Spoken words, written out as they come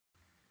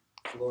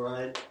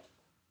fluoride.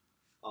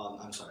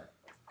 I'm sorry.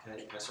 Can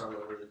I start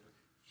over really quick?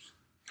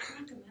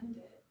 I recommend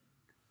it.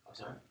 I'm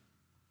sorry?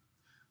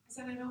 I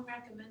said I don't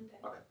recommend it.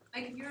 Okay.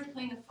 Like if you were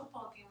playing a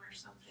football game or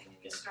something and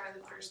you Yes.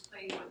 started the first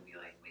play, you wouldn't be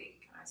like,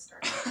 wait, can I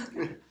start?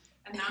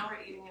 And now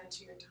we're eating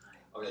into your time.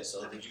 Okay,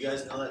 so did you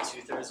guys know that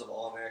 2/3 of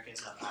all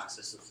Americans have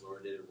access to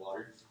fluoridated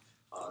water?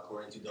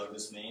 According to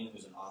Douglas Main,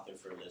 who's an author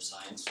for Live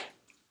Science.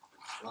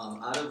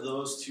 Out of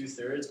those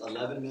 2/3,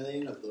 11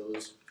 million of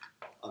those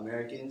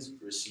Americans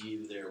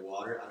receive their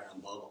water at an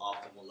above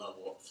optimal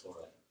level of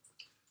fluoride.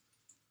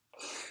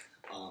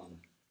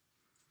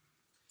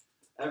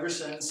 Ever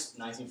since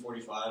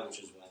 1945, which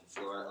is when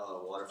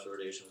water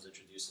fluoridation was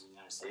introduced in the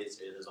United States,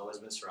 it has always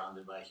been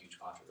surrounded by a huge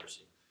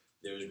controversy.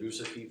 There's groups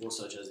of people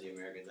such as the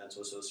American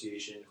Dental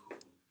Association who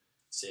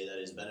say that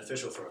it's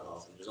beneficial for our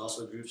health, and there's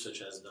also groups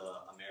such as the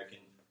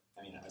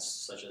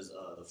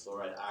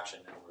Fluoride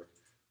Action Network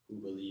who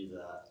believe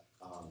that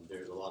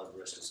there's a lot of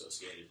risk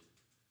associated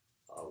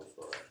with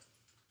fluoride.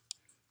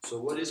 So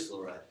what is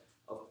fluoride?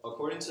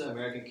 According to the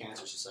American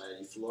Cancer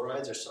Society,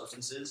 fluorides are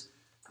substances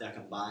that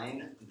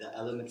combine the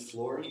element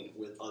fluorine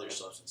with other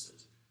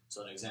substances.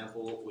 So an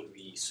example would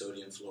be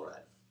sodium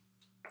fluoride.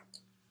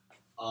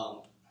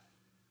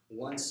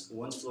 Once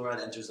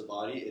fluoride enters the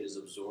body, it is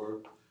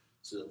absorbed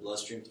to the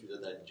bloodstream through the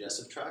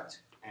digestive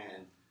tract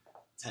and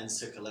tends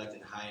to collect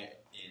in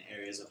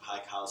areas of high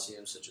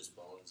calcium, such as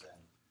bones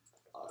and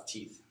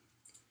teeth.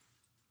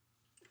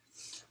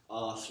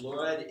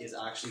 Fluoride is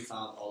actually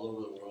found all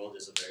over the world.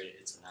 It's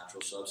a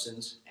natural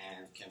substance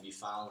and can be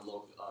found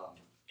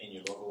in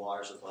your local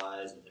water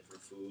supplies, in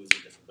different foods,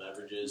 in different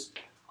beverages,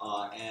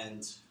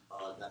 and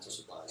dental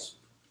supplies.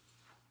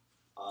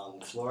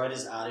 Fluoride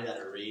is added at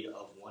a rate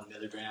of 1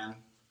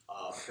 milligram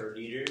per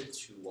liter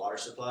to water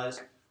supplies,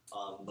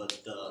 but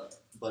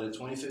in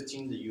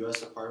 2015, the U.S.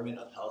 Department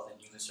of Health and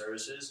Human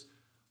Services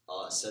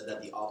said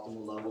that the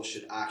optimal level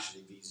should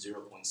actually be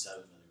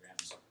 0.7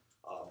 milligrams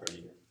per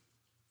liter.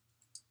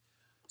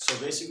 So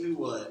basically,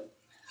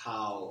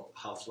 how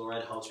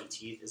fluoride helps your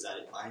teeth is that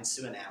it binds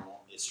to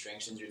enamel, it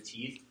strengthens your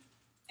teeth,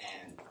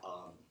 and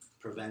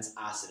prevents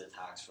acid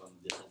attacks from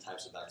different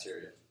types of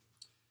bacteria.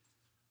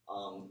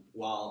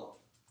 While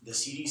the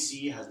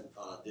CDC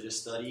did a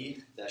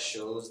study that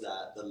shows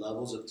that the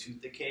levels of tooth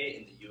decay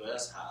in the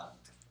U.S.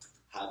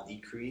 have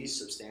decreased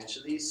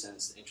substantially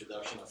since the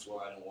introduction of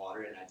fluoride in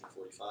water in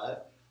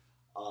 1945.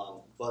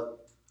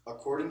 But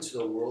according to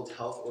the World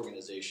Health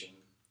Organization,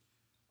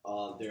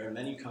 there are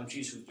many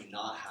countries who do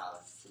not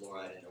have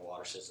fluoride in their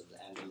water systems,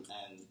 and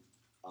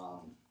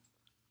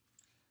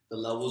the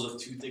levels of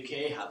tooth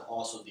decay have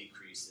also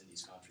decreased in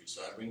these countries.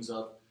 So that brings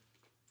up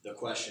the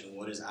question,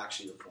 what is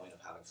actually the point of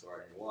having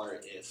fluoride in your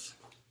water if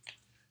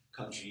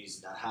countries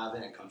that have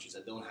it and countries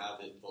that don't have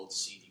it both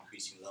see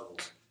decreasing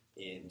levels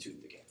in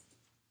tooth decay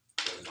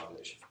for the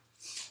population?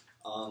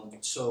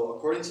 So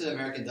according to the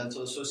American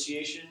Dental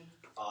Association,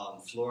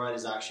 fluoride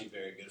is actually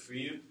very good for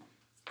you.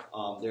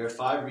 There are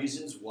 5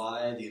 reasons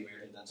why the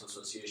American Dental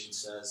Association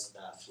says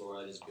that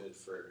fluoride is good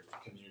for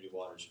community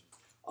waters.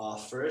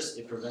 First,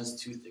 it prevents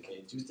tooth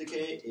decay. Tooth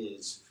decay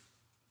is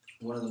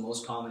one of the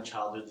most common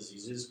childhood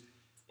diseases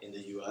in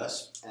the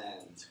U.S.,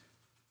 and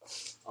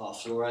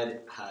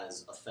fluoride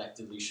has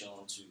effectively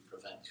shown to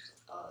prevent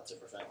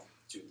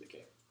tooth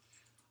decay.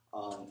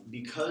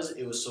 Because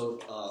it was so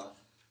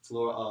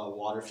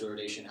water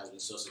fluoridation has been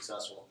so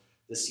successful,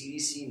 the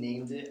CDC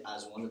named it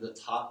as one of the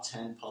top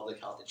 10 public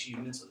health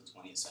achievements of the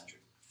 20th century.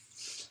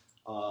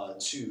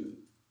 2.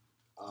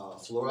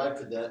 Fluoride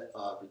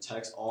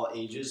protects all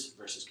ages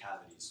versus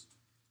cavities.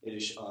 It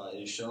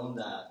is shown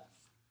that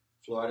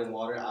fluoride in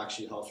water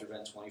actually helps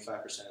prevent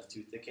 25% of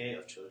tooth decay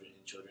of children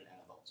and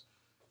adults.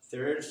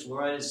 3rd,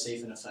 fluoride is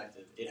safe and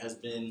effective. It has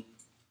been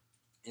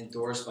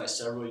endorsed by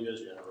several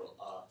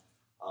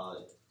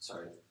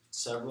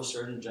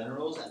Surgeon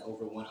Generals and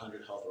over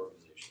 100 health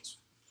organizations.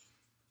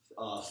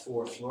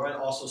 4, fluoride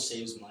also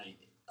saves money.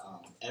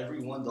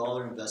 Every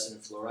 $1 invested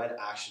in fluoride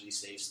actually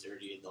saves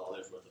 $38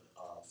 worth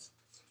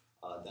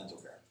of dental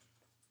care.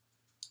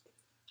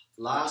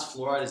 Last,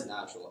 fluoride is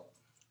natural.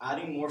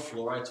 Adding more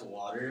fluoride to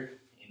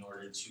water in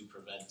order to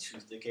prevent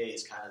tooth decay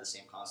is kind of the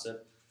same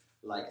concept,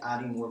 like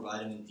adding more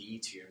vitamin D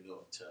to your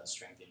milk to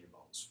strengthen your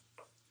bones.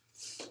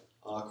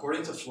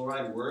 According to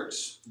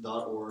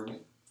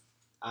fluorideworks.org,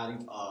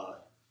 adding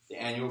the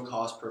annual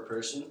cost per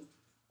person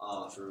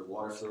for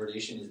water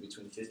fluoridation is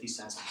between 50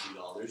 cents and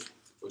 $2,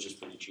 which is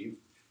pretty cheap,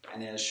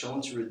 and it has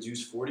shown to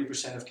reduce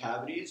 40% of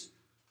cavities,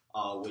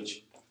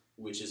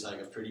 which is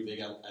like a pretty big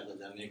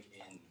epidemic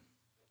in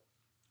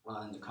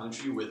the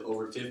country, with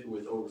over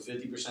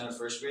 50% of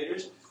first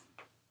graders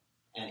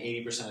and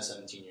 80% of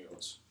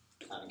 17-year-olds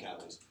having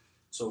cavities.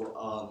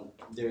 So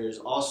there's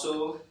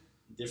also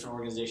different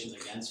organizations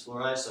against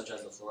fluoride, such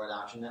as the Fluoride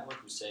Action Network,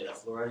 who say that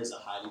fluoride is a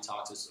highly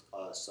toxic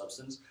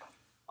substance.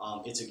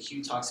 It's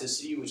acute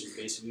toxicity, which is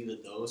basically the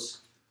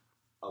dose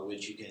of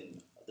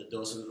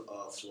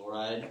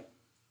fluoride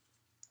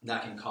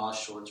that can cause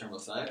short-term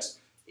effects,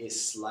 is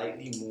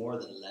slightly more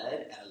than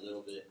lead and a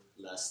little bit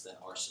less than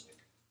arsenic.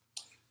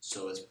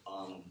 So it's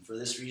for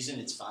this reason,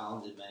 it's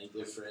found in many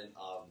different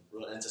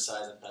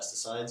rodenticides and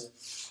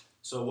pesticides.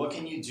 So what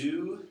can you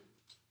do?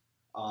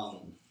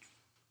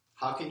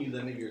 How can you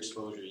limit your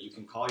exposure? You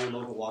can call your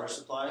local water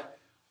supply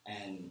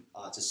and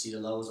to see the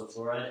levels of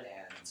fluoride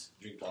and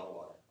drink bottled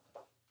water.